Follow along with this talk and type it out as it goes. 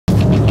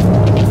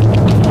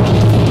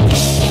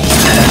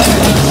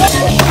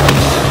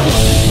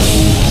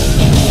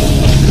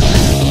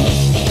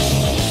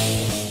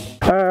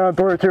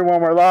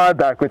321, we're live,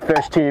 back with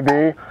Fish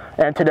TV,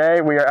 and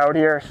today we are out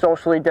here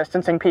socially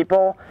distancing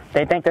people.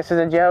 They think this is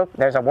a joke.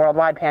 There's a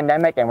worldwide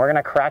pandemic, and we're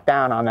gonna crack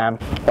down on them.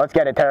 Let's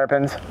get it,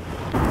 Terrapins.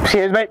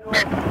 Excuse me.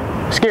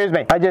 Excuse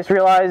me. I just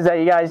realized that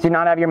you guys do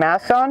not have your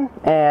masks on,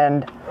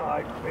 and...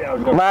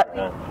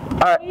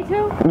 Me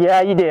too?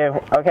 Yeah, you do,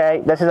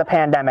 okay? This is a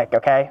pandemic,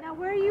 okay? Now,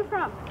 where are you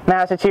from?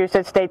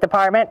 Massachusetts State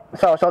Department,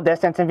 social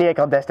distance and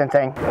vehicle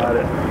distancing. Got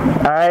it.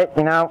 All right,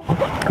 you know,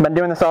 I've been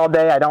doing this all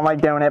day. I don't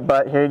like doing it,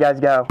 but here you guys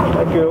go.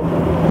 Thank you.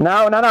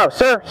 No,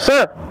 sir.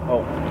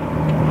 Oh.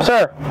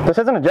 Sir, this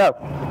isn't a joke.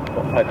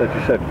 I thought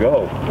you said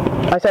go.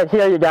 I said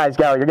here you guys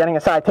go. You're getting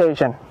a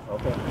citation.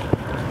 Okay.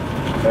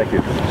 Thank you.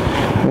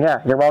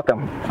 Yeah, you're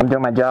welcome. I'm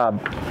doing my job.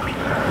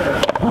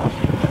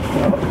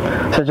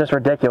 This is just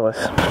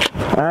ridiculous.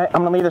 All right,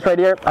 I'm gonna leave this right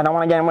here. I don't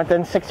want to get in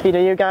within 6 feet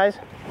of you guys,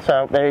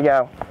 so there you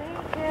go.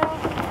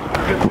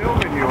 Just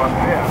filming you up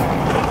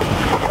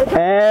there.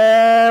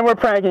 And we're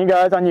pranking you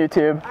guys on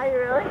YouTube. Are you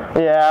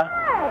really?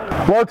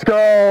 Yeah. Let's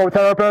go,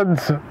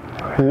 Terrapins.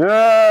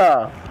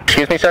 Yeah.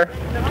 Excuse me, sir?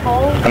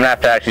 I'm gonna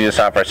have to actually just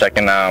stop for a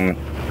second.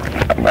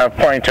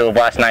 According to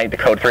last night, the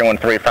code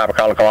 313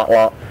 Fabricato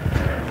law,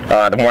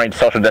 the morning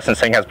social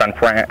distancing has been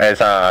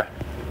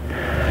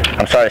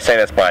I'm sorry to say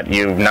this, but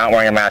you're not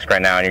wearing a mask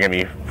right now, and you're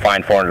gonna be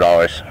fined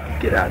 $400.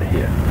 Get out of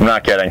here. I'm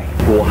not kidding.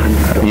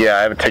 $400. Yeah,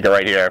 I have a ticket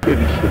right here. You're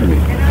kidding me.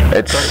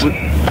 It's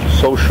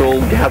social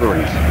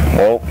gatherings.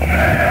 well,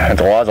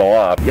 the law's a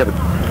law. Yeah, but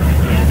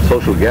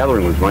social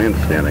gathering was my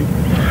understanding.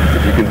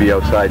 If you can be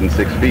outside in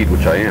 6 feet,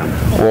 which I am.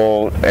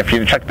 Well, if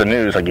you check the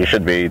news like you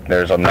should be,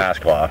 there's a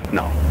mask law.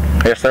 No.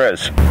 Yes, there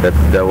is.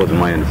 That wasn't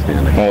my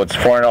understanding. Well, it's a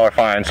 $400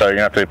 fine, so you're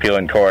gonna have to appeal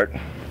in court.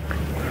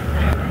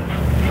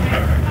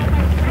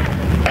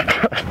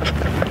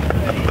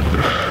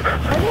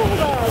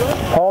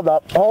 Hold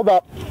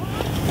up.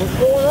 What's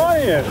going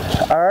on here?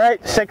 All right,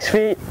 6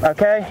 feet,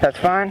 okay, that's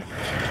fine.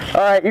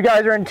 All right, you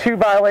guys are in 2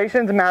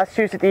 violations in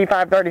Massachusetts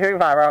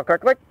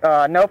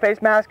E533, no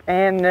face mask,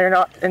 and they're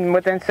not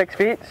within 6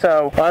 feet,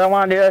 so I don't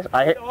want to do this.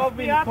 We've all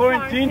been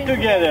quarantined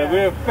together,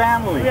 we're a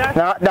family.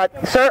 No,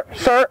 sir,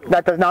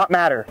 that does not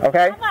matter,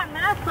 okay? I got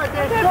masks, but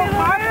they're so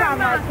far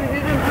from us.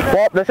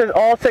 Well, this is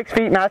all 6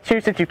 feet,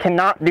 Massachusetts, you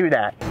cannot do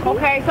that.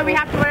 Okay, so we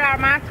have to wear our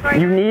masks right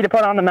You now? need to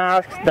put on the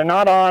masks, they're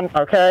not on,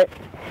 okay?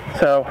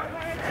 So,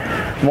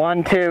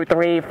 1, 2,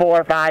 3,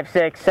 4, 5,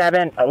 6,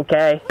 7,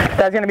 okay.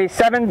 That's gonna be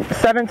seven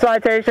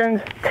citations,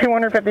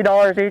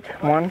 $250 each,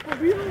 one.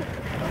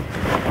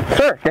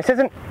 Sir, this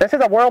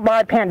is a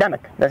worldwide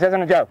pandemic. This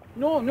isn't a joke.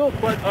 No,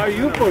 but are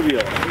you for real?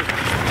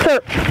 Sir,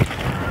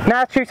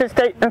 Massachusetts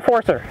State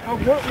Enforcer.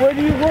 Where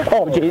do you work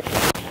Oh, for? geez.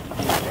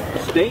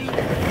 State?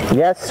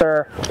 Yes,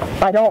 sir.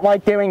 I don't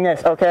like doing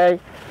this, okay?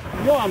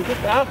 No, I'm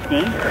just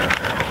asking.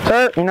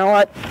 Sir, you know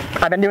what?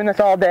 I've been doing this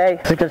all day.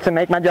 It's just to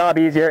make my job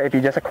easier if you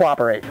just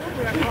cooperate.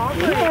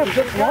 Yeah, I'm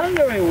just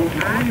wondering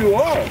who you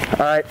are. All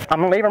right,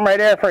 I'm gonna leave them right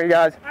here for you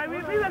guys. All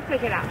right, we will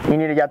pick it up. You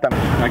need to get them.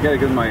 I gotta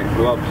get my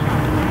gloves.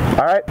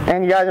 All right,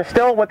 and you guys are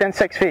still within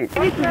 6 feet.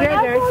 All All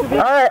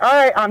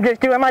right, I'm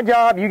just doing my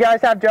job. You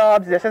guys have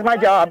jobs. This is my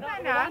job.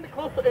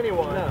 Close to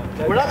anyone.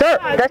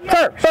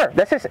 Sir,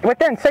 this is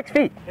within 6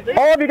 feet.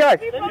 All of you guys.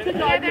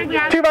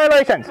 2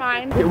 violations.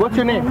 Okay, what's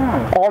your name?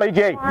 Ollie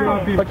G.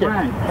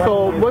 Okay,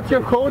 so what's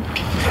your code?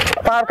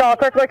 5 call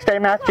Quick Lick,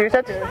 State,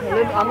 Massachusetts.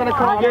 I'm gonna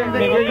call you.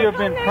 Maybe you've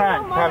been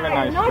pranked. Have a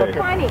nice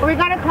day. We're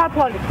gonna call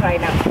police right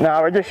now.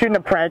 No, we're just shooting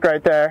a prank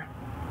right there.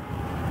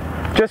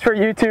 Just for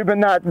YouTube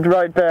and that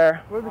right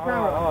there. Where's the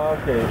camera? Oh,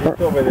 okay. It's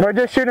over there. We're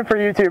just shooting for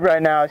YouTube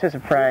right now. It's just a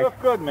You prank.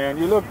 look good, man.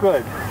 You look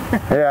good.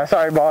 Yeah,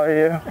 sorry to bother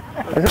you.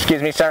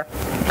 Excuse me, sir.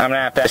 I'm gonna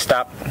have to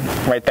stop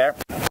right there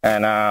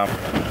and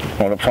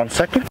hold up 1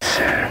 second.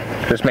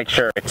 Just make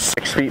sure it's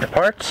 6 feet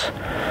apart.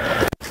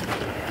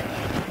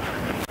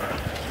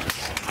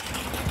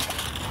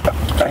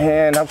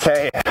 And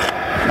okay,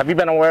 have you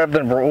been aware of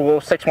the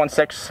rule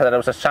 616 that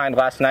was assigned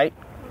last night?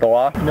 The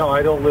law? No,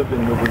 I don't live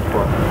in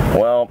Newburyport.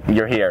 Well,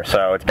 you're here,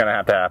 so it's gonna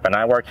have to happen.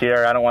 I work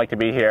here. I don't like to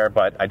be here,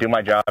 but I do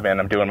my job and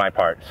I'm doing my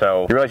part.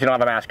 So you realize you don't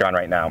have a mask on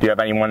right now. Do you have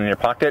anyone in your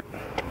pocket?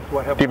 Do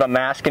I have Do you have a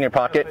mask in your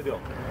pocket? I do.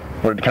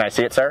 Can I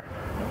see it, sir?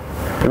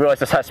 You realize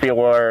this has to be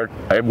worn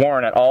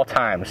at all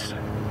times.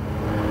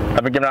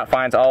 I've been giving out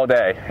fines all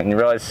day, and you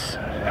realize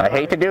I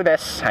hate to do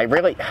this. I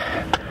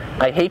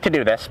hate to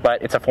do this,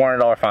 but it's a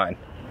 $400 fine.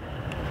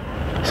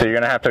 So you're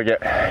gonna have to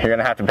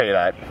pay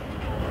that.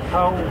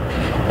 How,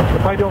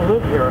 if I don't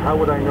live here, how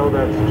would I know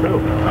that's true?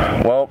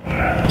 Well,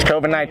 it's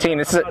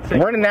COVID-19.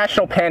 We're in a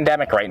national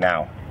pandemic right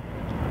now.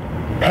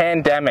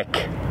 Pandemic.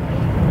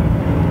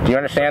 Do you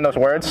understand those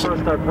words?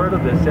 First I've heard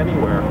of this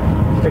anywhere,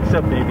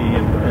 except maybe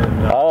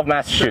in all of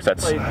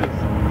Massachusetts. places.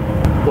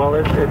 Well,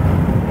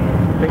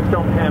 things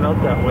don't pan out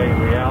that way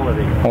in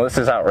reality. Well, this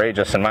is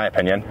outrageous in my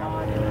opinion.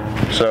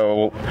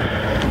 So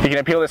you can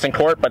appeal this in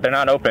court, but they're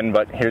not open.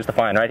 But here's the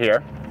fine right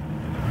here.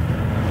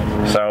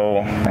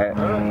 So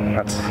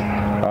that's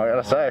all I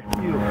gotta say.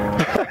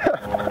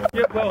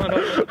 You're blowing up.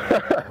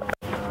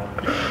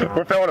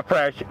 We're filming a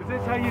prank. Is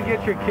this how you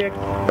get your kicks?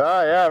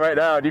 Oh yeah, right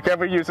now. Do you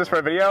ever use this for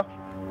a video?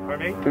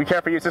 Pardon me? Do you care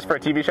if we use this for a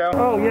TV show?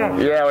 Oh, yeah.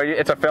 Yeah, well,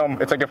 it's a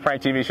film. It's like a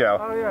prank TV show.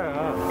 Oh,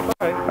 yeah.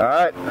 All right. All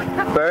right.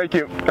 Thank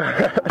you.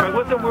 If I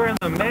wasn't wearing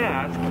the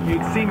mask,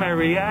 you'd see my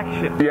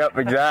reaction. Yep,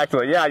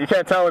 exactly. Yeah, you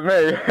can't tell with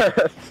me.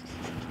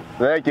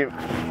 Thank you.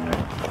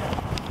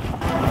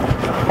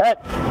 Hey.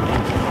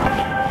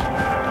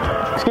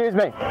 Excuse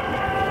me.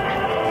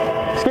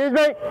 Excuse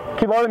me.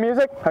 Keep low the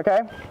music,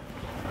 okay?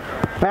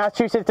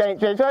 Massachusetts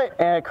DHA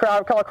and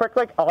crowd call quick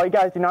click. All you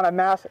guys do not have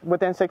masks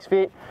within 6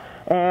 feet.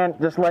 And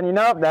just letting you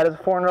know, that is a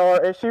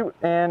 $400 issue,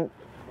 and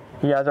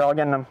you guys are all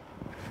getting them.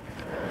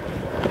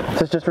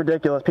 This is just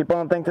ridiculous. People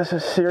don't think this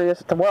is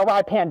serious. It's a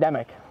worldwide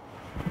pandemic.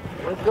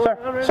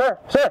 Sir,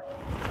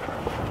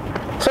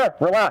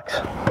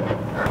 relax.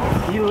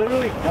 He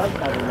literally does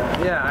have a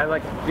mask. Yeah,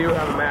 I do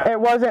have a mask. It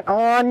wasn't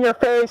on your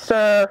face,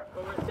 sir.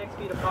 But we're 6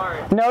 feet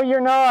apart. No, you're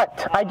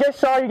not. I just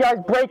saw you guys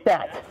break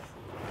that.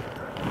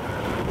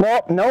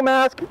 Well, no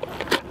mask.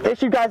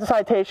 Issue guys a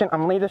citation.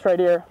 I'm gonna leave this right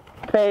here.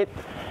 Okay, you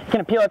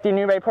can appeal at the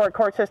new report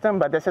court system,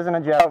 but this isn't a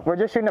joke. We're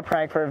just shooting a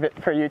prank for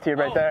YouTube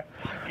right there.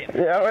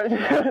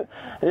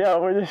 Yeah,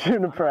 we're just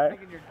shooting a prank.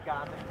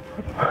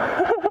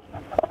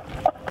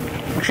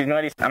 Excuse me,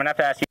 ladies. I'm gonna have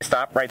to ask you to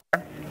stop right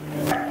there.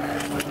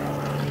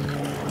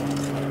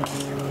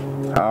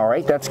 All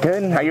right, that's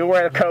good. Are you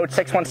aware of code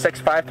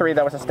 61653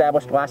 that was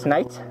established last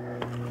night?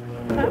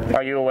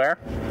 Are you aware?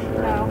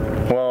 No.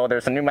 Well,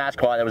 there's a new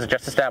mask law that was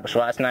just established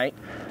last night.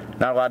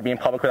 Not allowed to be in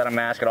public without a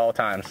mask at all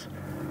times.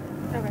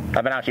 Okay.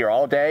 I've been out here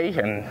all day,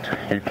 and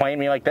you're playing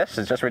me like this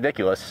is just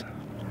ridiculous.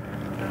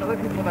 Other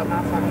people that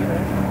masks on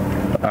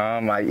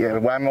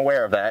either. I'm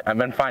aware of that. I've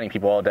been finding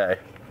people all day.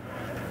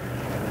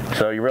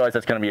 So you realize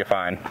that's going to be a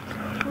fine.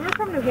 We're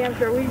from New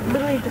Hampshire. We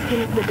literally just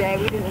came into the day.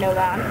 We didn't know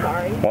that. I'm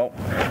sorry. Well,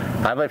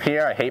 I live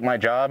here. I hate my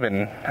job,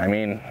 and I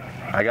mean,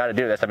 I got to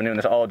do this. I've been doing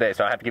this all day,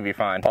 so I have to give you a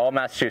fine. All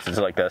Massachusetts is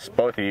like this.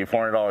 Both of you,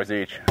 $400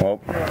 each.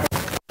 Well,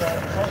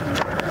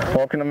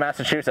 welcome to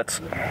Massachusetts.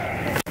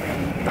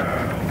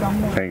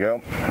 There you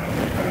go.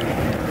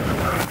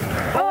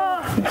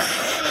 Oh!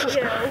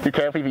 Yeah. You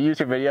can't even use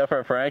your video for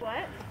a prank?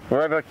 What? We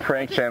have a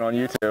prank channel on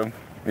YouTube.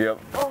 Yep.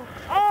 Oh!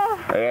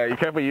 Oh! Yeah, you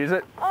can't use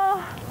it?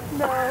 Oh!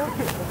 No.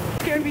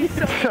 It's gonna be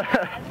so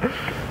bad.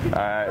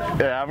 Alright,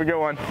 yeah, have a good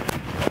one.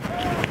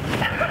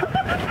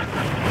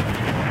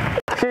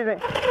 Excuse me.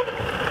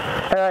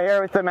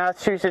 Here with the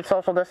Massachusetts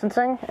social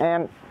distancing,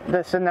 and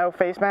this is no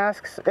face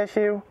masks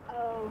issue.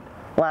 Oh.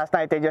 Last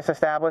night they just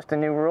established a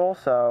new rule,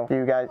 so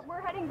you guys.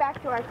 We're heading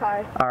back to our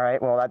car. All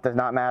right, well that does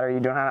not matter. You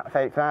don't have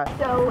face masks.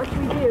 So what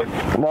should we do?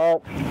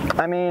 Well,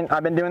 I mean,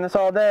 I've been doing this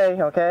all day.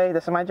 Okay,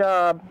 this is my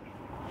job.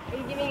 Are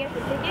you giving us a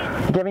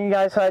ticket? Giving you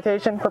guys a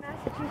citation for.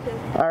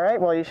 Massachusetts. All right,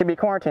 well you should be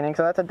quarantining,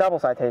 so that's a double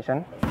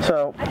citation.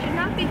 So. I should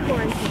not be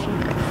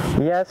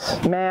quarantined.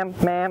 Yes, ma'am,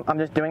 I'm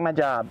just doing my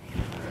job.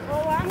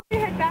 Well, I'm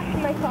gonna head back to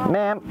my car.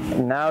 Ma'am,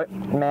 no,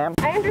 ma'am.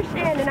 I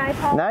understand, and I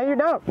apologize. No, you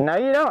don't. No,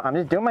 you don't. I'm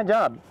just doing my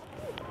job.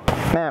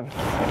 Ma'am,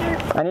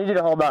 I need you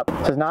to hold up.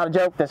 This is not a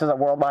joke. This is a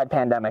worldwide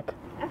pandemic.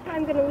 That's why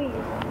I'm gonna leave.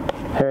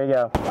 Here you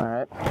go. All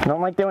right. I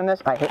don't like doing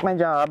this. I hate my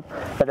job,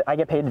 but I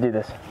get paid to do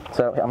this.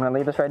 So I'm gonna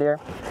leave this right here.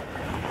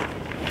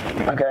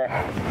 Okay.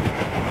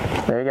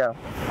 There you go.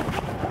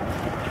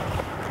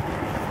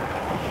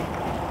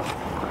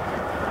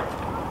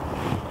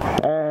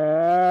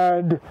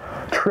 And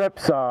trip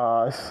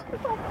sauce.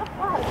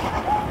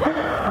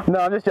 No,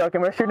 I'm just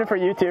joking. We're shooting for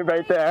YouTube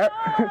right there.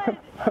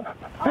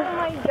 Oh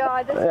my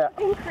god, that's Yeah.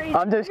 fucking crazy.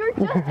 I'm just- You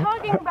were just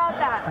talking about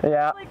that.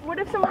 Yeah. Like, what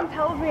if someone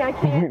tells me I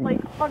can't, like,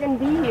 fucking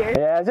be here?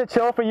 Yeah, is it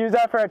chill if we use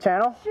that for our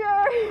channel? Sure.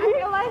 I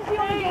realized you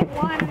only get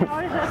one, and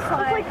I was just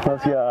like,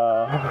 Let's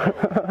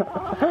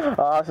go.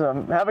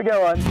 Awesome. Have a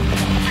good one.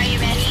 Are you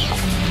ready?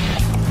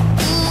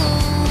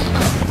 Ooh,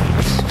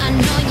 I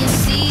know you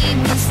see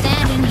me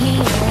standing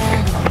here.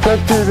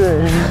 Good TV.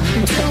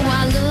 Do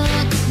I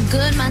look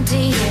good, my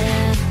dear?